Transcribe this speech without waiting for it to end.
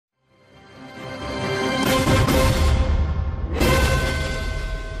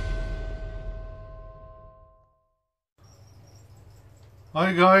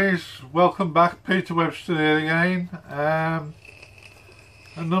Hi guys, welcome back. Peter Webster here again. An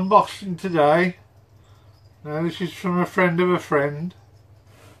unboxing today. Now this is from a friend of a friend.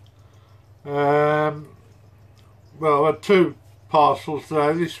 Well, I had two parcels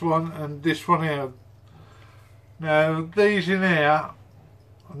today, this one and this one here. Now these in here,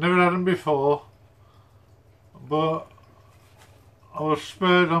 I've never had them before, but I was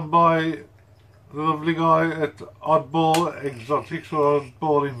spurred on by the lovely guy at Oddball Exotics, or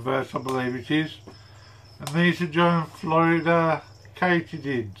Oddball Inverse I believe it is, and these are giant Florida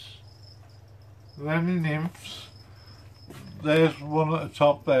katydids. Then the nymphs, there's one at the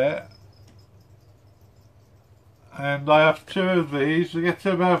top there, and I have two of these. They get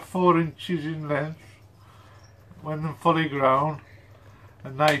to about 4 inches in length when they're fully grown,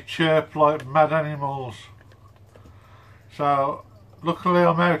 and they chirp like mad animals. So luckily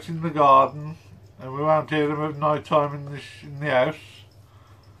I'm out in the garden and we won't hear them at night time in the house.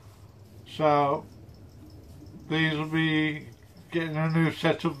 So these will be getting a new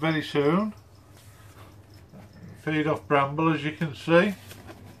setup very soon. Feed off bramble, as you can see,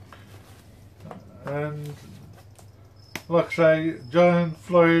 and like I say, giant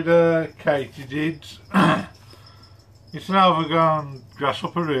Florida katydids. It's an overgrown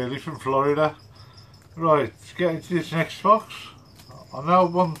grasshopper really from Florida. Right, let's get into this next box. I know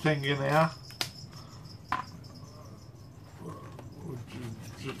one thing in here.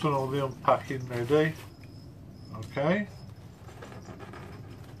 Just done all the unpacking ready. Okay.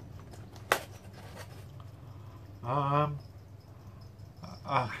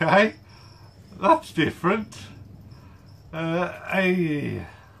 Okay, that's different. Yeah,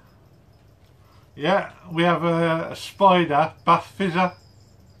 we have a spider bath fizzer.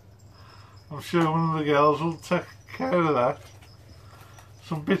 I'm sure one of the girls will take care of that.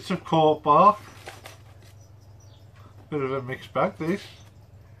 Some bits of cork bark. Bit of a mixed bag this.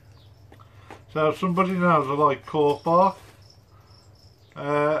 So if somebody knows I like cork bark.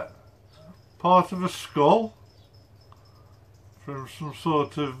 Part of a skull from some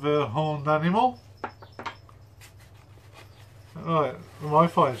sort of horned animal. Right, we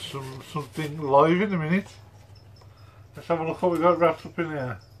might find something live in a minute. Let's have a look what we got wrapped up in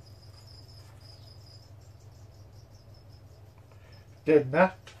here. Dead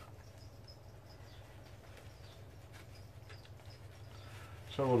nat.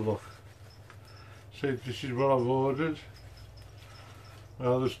 Let's have a look. See if this is what I've ordered.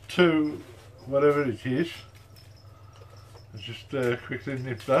 Well, there's two, whatever it is. Let's just quickly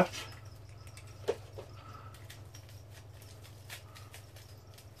nip that.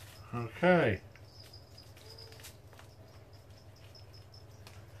 Okay.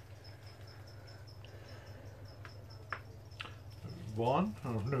 One,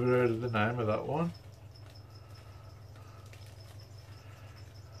 I've never heard of the name of that one.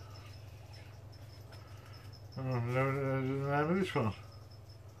 I've never heard of the name of this one.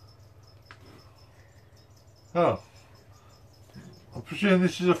 Oh, I presume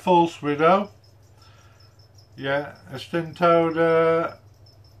this is a false widow. Yeah, a Stentoda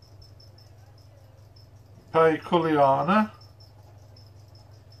Payculiana.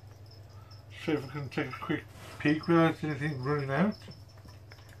 See if I can take a quick peek without anything running out.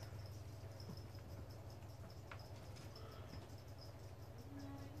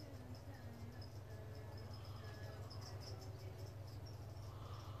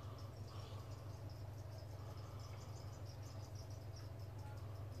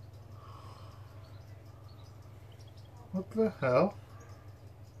 What the hell?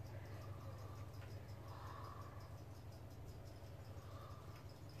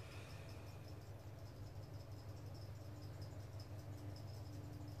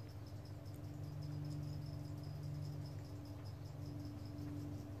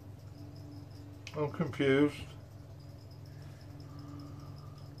 I'm confused.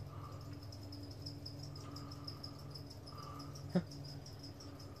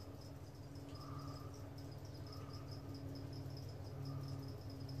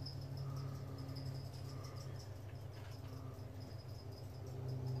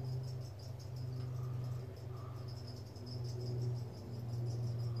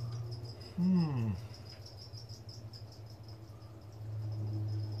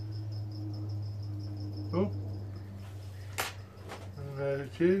 Oh, and there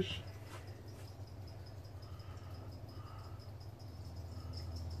it is.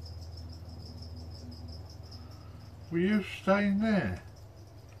 Will you stay in there?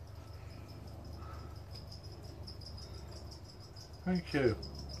 Thank you.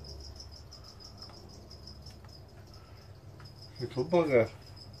 Little bugger.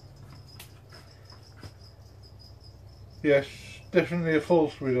 Yes, definitely a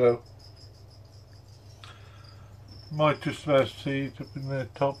false widow. Might just about see it up in the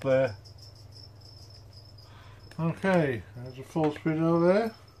top there. Okay, there's a false widow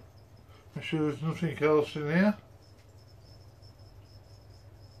there. Make sure there's nothing else in here.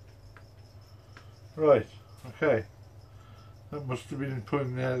 Right, okay. That must have been put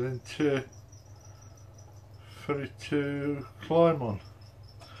in there then for it to climb on.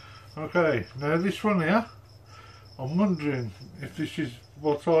 Okay, now this one here, I'm wondering if this is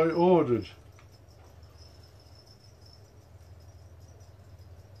what I ordered.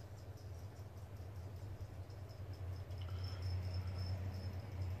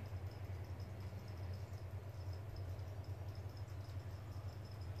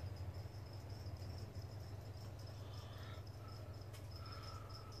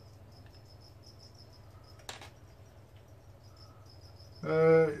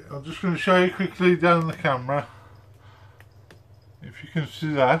 I'm just going to show you quickly down the camera, if you can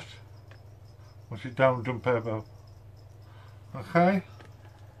see that. Watch it don't jump over. Okay,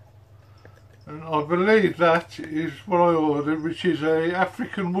 and I believe that is what I ordered, which is a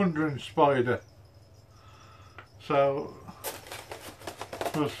African wandering spider. So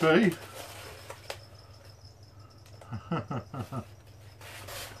we'll see.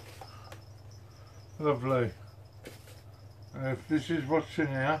 Lovely. And if this is what's in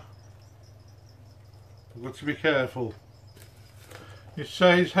here, I've got to be careful. It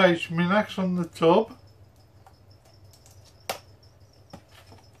says H. Minax on the tub.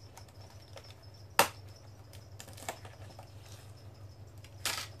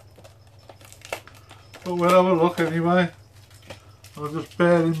 But we'll have a look anyway. I'll just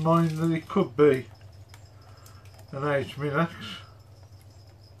bear in mind that it could be an H. Minax.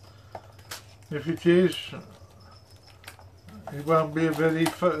 If it is, it won't be a very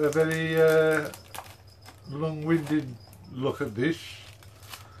long-winded look at this,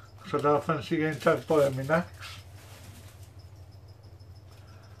 because I don't fancy getting tagged by a Minax.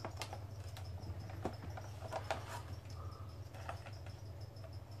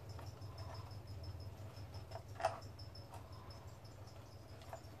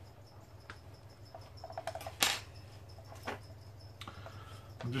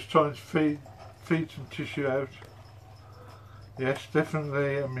 I'm just trying to feed some tissue out. Yes,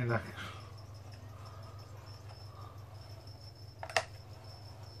 definitely a Minax.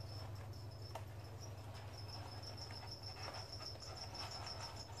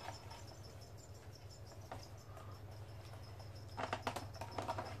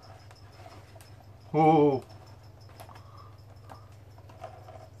 Oh,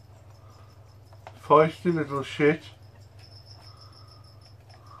 feisty little shit.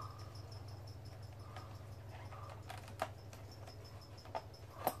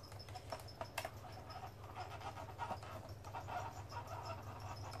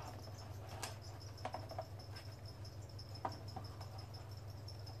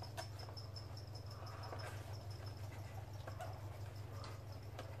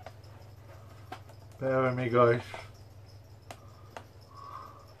 Bear with me, guys.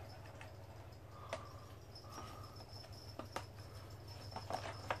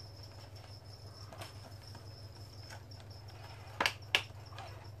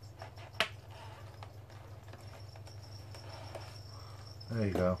 There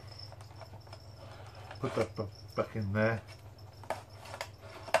you go. Put that back in there.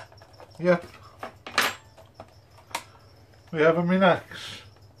 Yep. We have a Minax.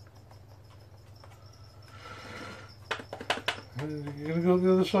 You're going to go to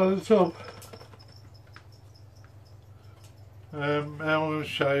the other side of the tub. I'm going to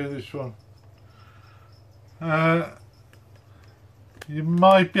show you this one. You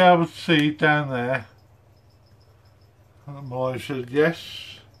might be able to see it down there. My wife said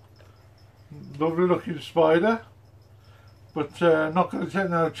yes. Lovely looking spider, but not going to take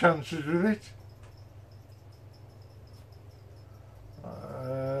no chances with it.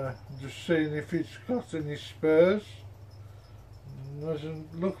 Just seeing if it's got any spurs.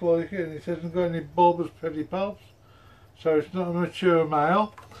 Doesn't look like it, and it hasn't got any bulbous pedipalps, so it's not a mature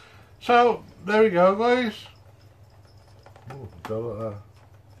male. So there we go, guys. Oh, go like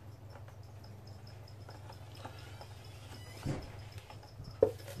that.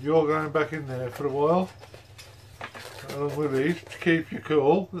 You're going back in there for a while, along with these, to keep you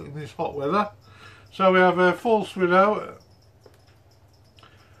cool in this hot weather. So we have a false widow,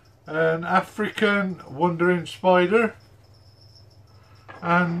 an African wandering spider,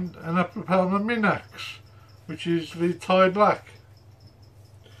 and an Apropelma Minax, which is the Thai black.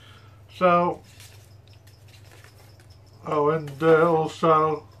 So, oh, and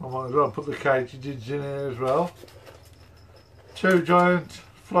also I might as well put the katydids in here as well. two giant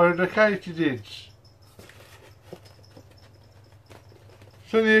Florida katydids.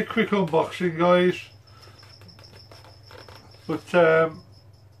 It's only a quick unboxing, guys, but I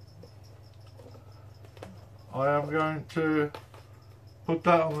am going to put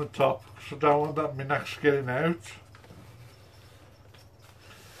that on the top because I don't want that minax getting out.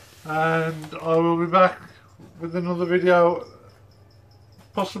 And I will be back with another video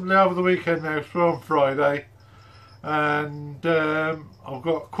possibly over the weekend now, so on Friday. And I've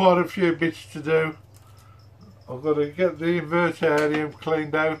got quite a few bits to do. I've got to get the invertarium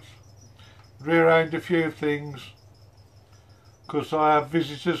cleaned out, rearrange a few things, because I have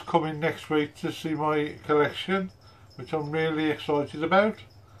visitors coming next week to see my collection, which I'm really excited about.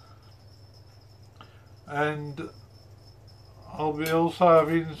 And I'll be also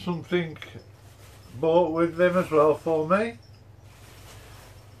having something bought with them as well for me.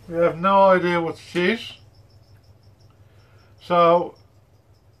 We have no idea what it is. So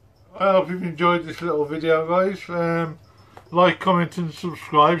I hope you've enjoyed this little video, guys. Like, comment and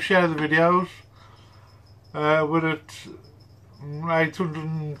subscribe, share the videos. We're at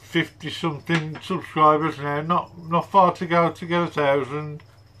 850 something subscribers now, not far to go to get 1,000.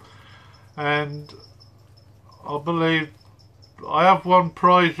 And I believe I have one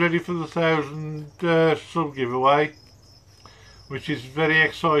prize ready for the 1,000 sub giveaway, which is a very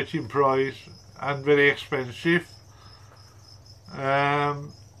exciting prize and very expensive.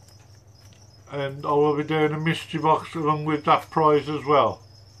 And I will be doing a mystery box along with that prize as well,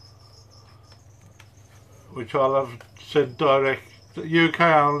 which I'll have sent direct. UK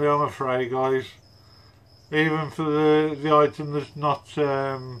only, I'm afraid, guys. Even for the item that's not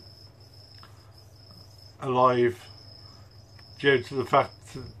alive, due to the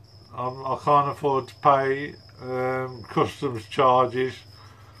fact that I can't afford to pay customs charges.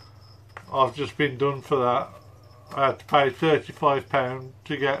 I've just been done for that. I had to pay £35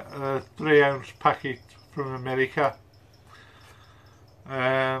 to get a 3-ounce packet from America,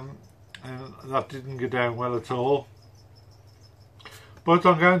 and that didn't go down well at all. But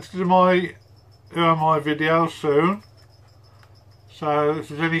I'm going to do my Who Am I video soon, so if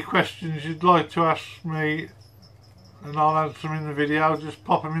there's any questions you'd like to ask me and I'll answer them in the video, just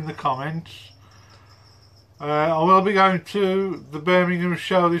pop them in the comments. I will be going to the Birmingham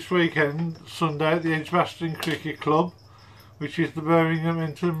show this weekend, Sunday, at the Edgbaston Cricket Club, which is the Birmingham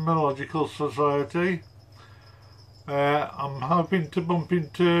Entomological Society. I'm hoping to bump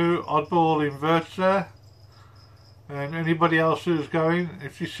into Oddball Inverts there, and anybody else who's going.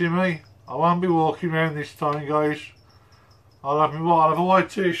 If you see me, I won't be walking around this time, guys. I'll have a white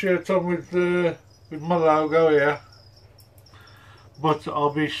t-shirt on with my logo here. But I'll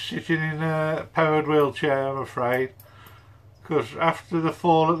be sitting in a powered wheelchair, I'm afraid, because after the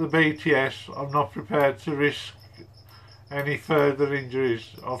fall at the BTS, I'm not prepared to risk any further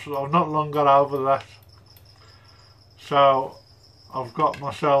injuries. I've not long got over that, so I've got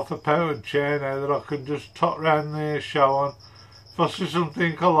myself a powered chair now that I can just tot round the show on. If I see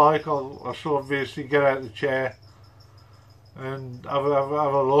something I like, I'll obviously get out of the chair and have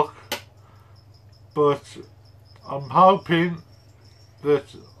a look. But I'm hoping that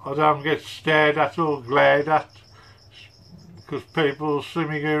I don't get stared at or glared at, because people will see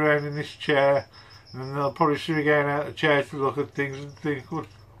me go around in this chair and they'll probably see me going out of the chair to look at things and think,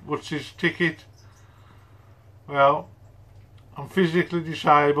 what's his ticket? Well, I'm physically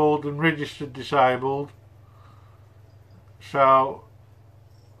disabled and registered disabled, so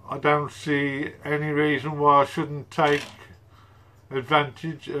I don't see any reason why I shouldn't take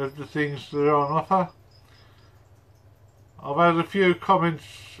advantage of the things that are on offer. I've had a few comments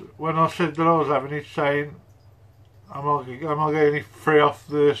when I said that I was having it saying, am I getting it free off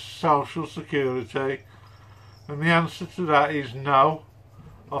the social security? And the answer to that is no.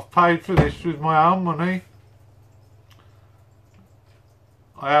 I've paid for this with my own money.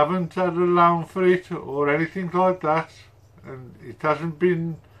 I haven't had a loan for it or anything like that, and it hasn't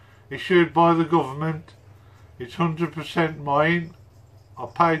been issued by the government. It's 100% mine. I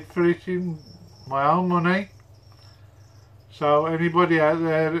paid for it in my own money. So anybody out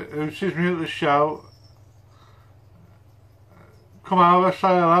there who sees me at the show, come over, say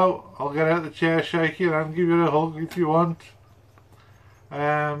hello. I'll get out of the chair, shake your hand, give you a hug if you want.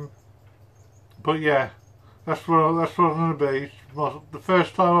 But yeah, that's what I'm going to be. It's the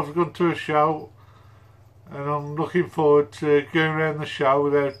first time I've gone to a show, and I'm looking forward to going around the show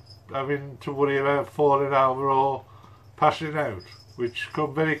without having to worry about falling over or passing out, which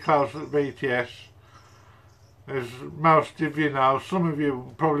come very close at BTS. As most of you know, some of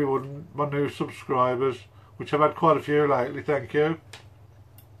you probably wouldn't, my new subscribers, which I've had quite a few lately, thank you.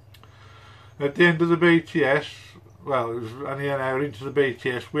 At the end of the BTS, well, it was only an hour into the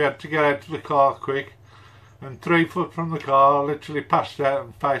BTS. We had to get out to the car quick, and 3 foot from the car, literally passed out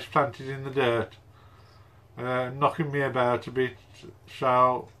and face planted in the dirt, knocking me about a bit.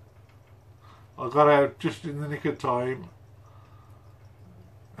 So I got out just in the nick of time,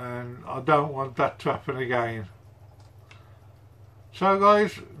 and I don't want that to happen again. So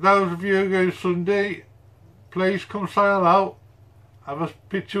guys, those of you who go Sunday, please come say hello, have a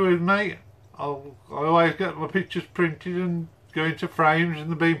picture with me. I always get my pictures printed and go into frames, and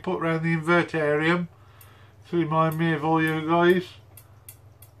they're being put around the invertarium to remind me of all you guys,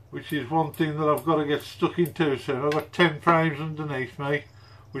 which is one thing that I've got to get stuck into soon. I've got 10 frames underneath me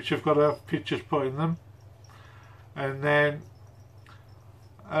which I've got to have pictures put in them. And then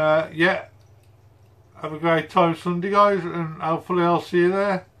yeah, have a great time Sunday guys, and hopefully I'll see you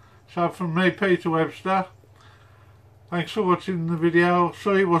there. So from me, Peter Webster, thanks for watching the video.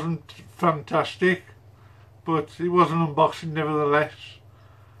 Sorry it wasn't fantastic, but it was an unboxing nevertheless,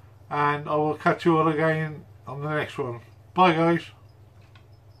 and I will catch you all again on the next one. Bye guys.